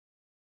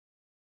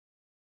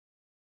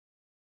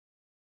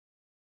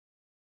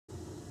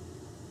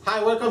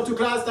Hi, welcome to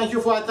class. Thank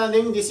you for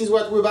attending. This is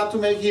what we're about to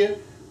make here.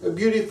 A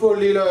beautiful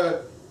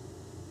little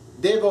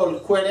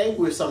deviled quail egg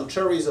with some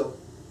chorizo.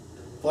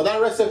 For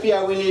that recipe,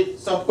 I will need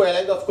some quail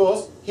egg, of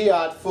course. Here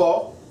I had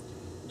 4.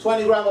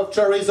 20 grams of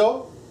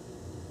chorizo.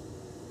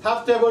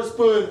 Half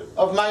tablespoon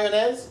of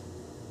mayonnaise.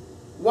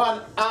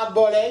 1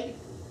 hard-boiled egg.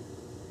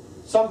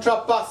 Some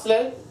chopped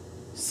parsley.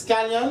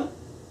 Scallion.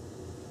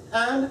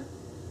 And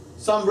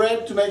some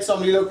bread to make some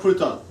little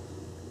crouton.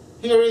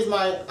 Here is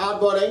my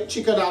hard-boiled egg,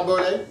 chicken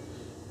hard-boiled egg.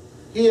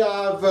 Here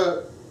I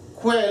have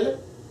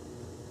quail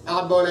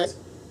hard-boiled eggs.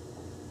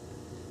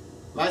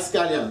 My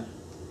scallion.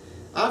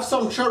 I have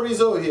some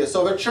chorizo here.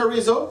 So the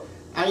chorizo,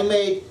 I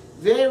made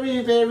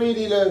very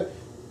little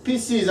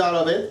pieces out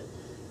of it.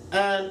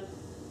 And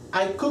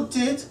I cooked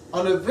it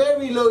on a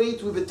very low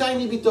heat with a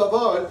tiny bit of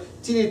oil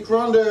till it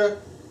render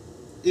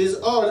is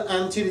oil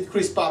until it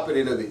crisps up a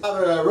little bit. I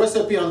have a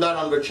recipe on that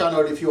on the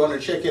channel if you want to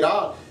check it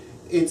out.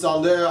 It's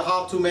on there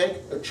how to make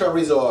a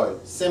chorizo oil.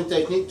 Same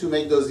technique to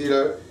make those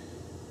little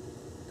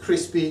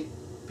crispy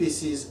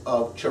pieces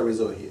of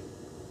chorizo here.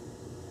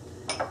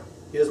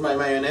 Here's my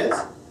mayonnaise.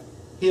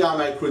 Here are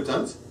my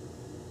croutons.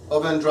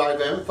 Oven dry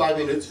them 5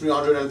 minutes,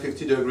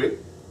 350 degrees.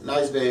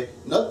 Nice way,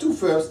 not too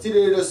firm, still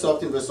a little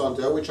soft in the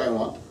center, which I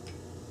want.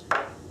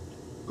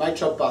 My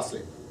chopped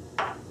parsley.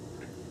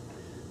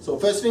 So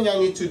first thing I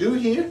need to do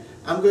here,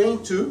 I'm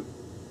going to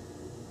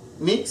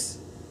mix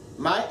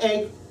my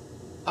egg,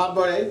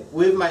 hard-boiled egg,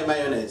 with my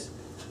mayonnaise.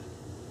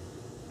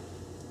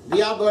 The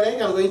hard-boiled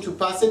egg, I'm going to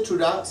pass it through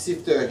that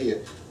sifter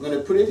here. I'm going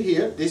to put it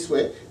here, this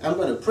way. I'm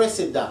going to press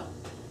it down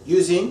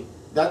using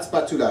that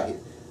spatula here.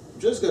 I'm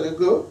just going to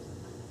go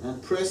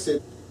and press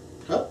it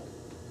up,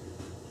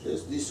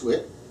 just this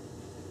way.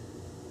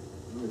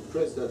 I'm going to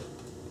press that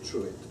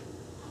through it.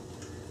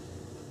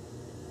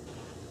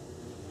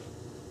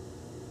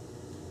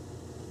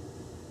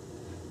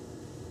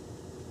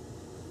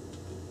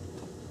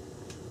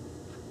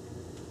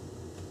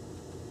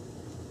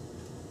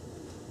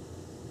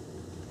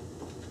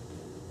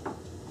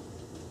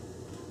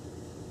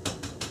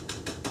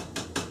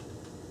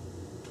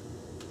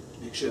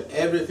 Make sure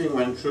everything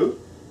went through.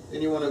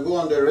 Then you want to go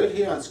under it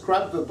here and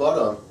scrap the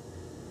bottom.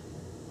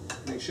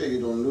 Make sure you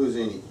don't lose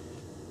any.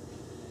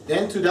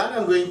 Then to that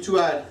I'm going to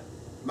add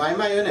my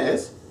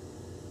mayonnaise.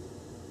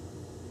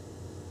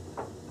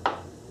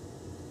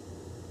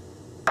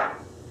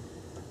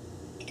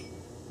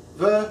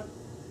 The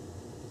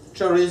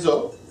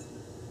chorizo.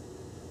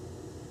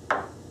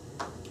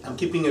 I'm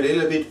keeping a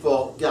little bit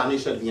for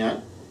garnish at the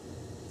end.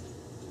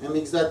 And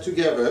mix that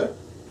together.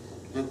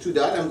 And to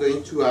that I'm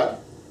going to add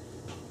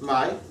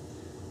my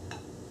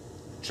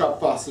chopped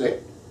parsley.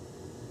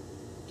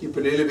 Keep a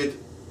little bit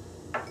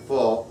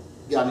for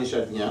garnish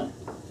at the end.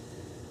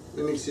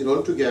 We mix it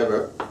all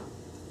together.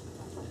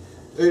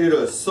 A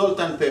little salt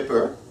and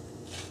pepper.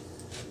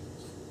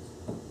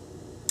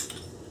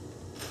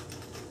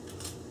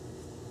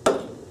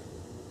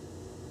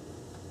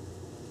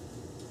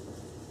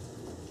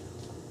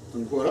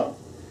 And voila.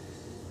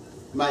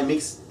 My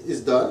mix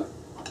is done.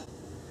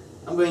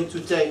 I'm going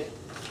to take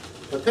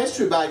a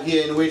pastry bag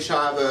here in which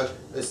I have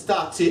a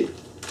star tip.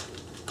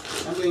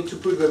 I'm going to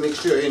put the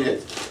mixture in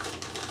it.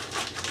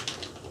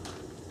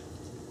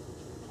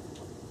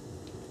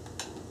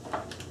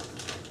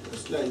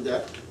 Just like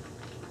that.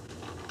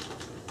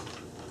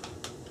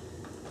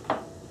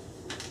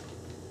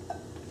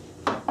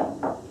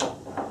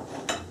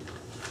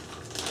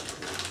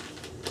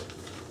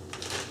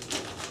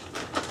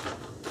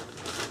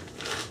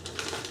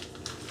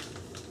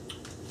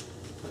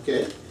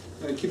 Okay,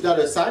 I'm going to keep that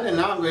aside, and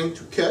now I'm going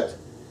to cut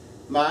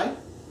my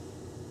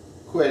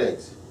quail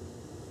eggs.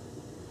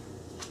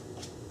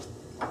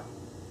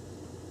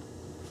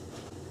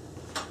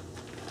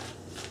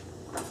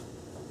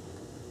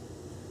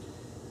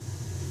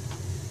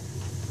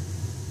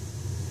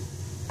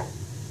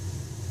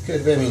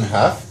 Cut them in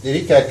half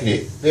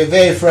delicately. They're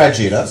very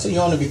fragile, so you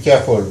want to be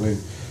careful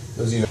with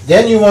those.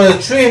 Then you want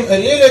to trim a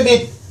little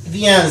bit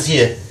the ends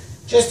here,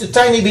 just a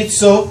tiny bit,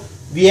 so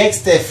the eggs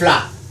stay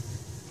flat.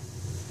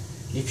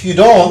 If you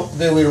don't,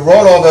 they will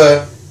roll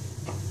over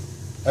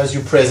as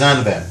you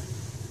present them.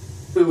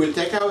 We will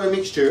take our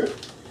mixture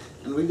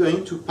and we're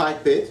going to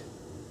pipe it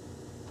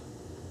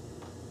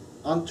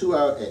onto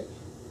our egg.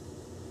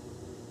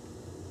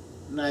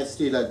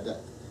 Nicely like that.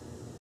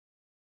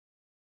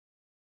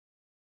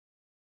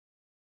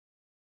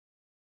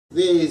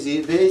 Very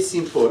easy, very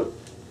simple.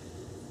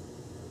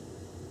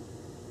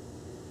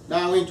 Now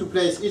I'm going to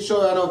place each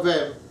one of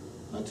them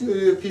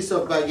onto a piece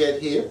of baguette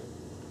here.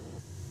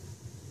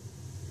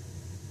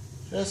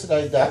 Just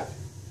like that.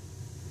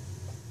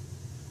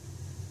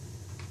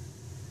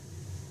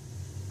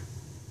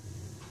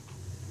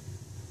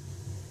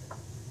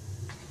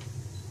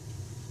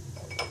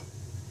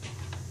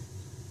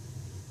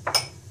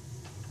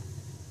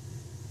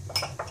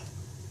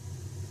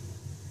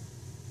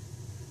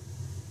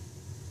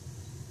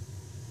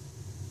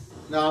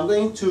 Now I'm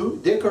going to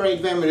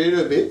decorate them a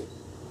little bit.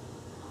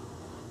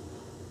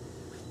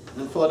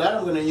 And for that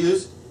I'm going to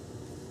use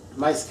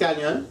my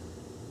scallion.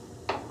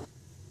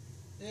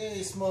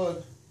 Very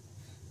small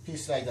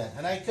piece like that.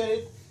 And I cut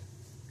it,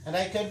 and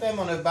I cut them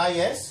on a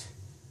bias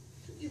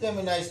to give them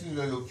a nice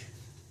little look.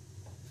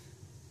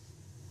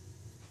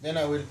 Then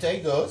I will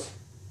take those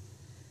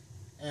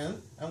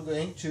and I'm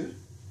going to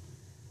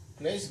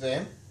place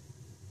them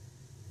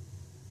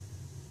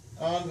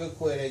on the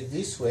quail egg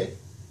this way.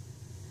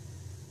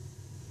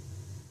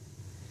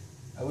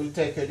 I will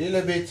take a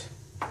little bit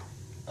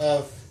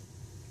of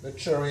the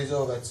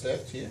chorizo that's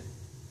left here,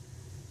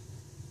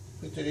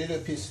 put a little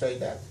piece like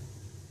that,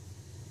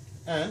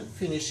 and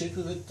finish it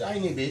with a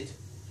tiny bit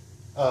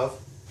of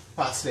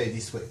parsley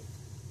this way.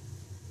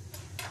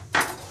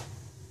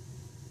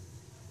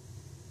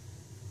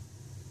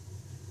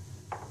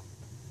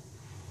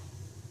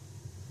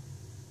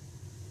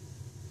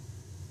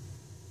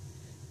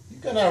 You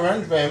can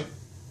arrange them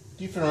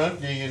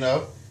differently, you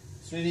know.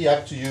 It's really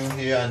up to you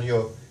here and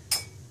your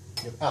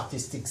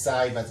artistic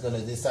side that's going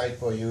to decide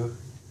for you.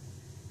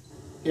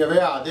 Here we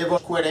are,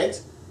 deviled quail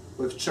eggs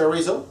with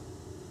chorizo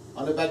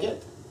on the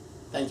baguette.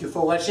 Thank you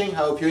for watching. I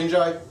hope you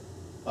enjoy.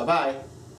 Bye bye.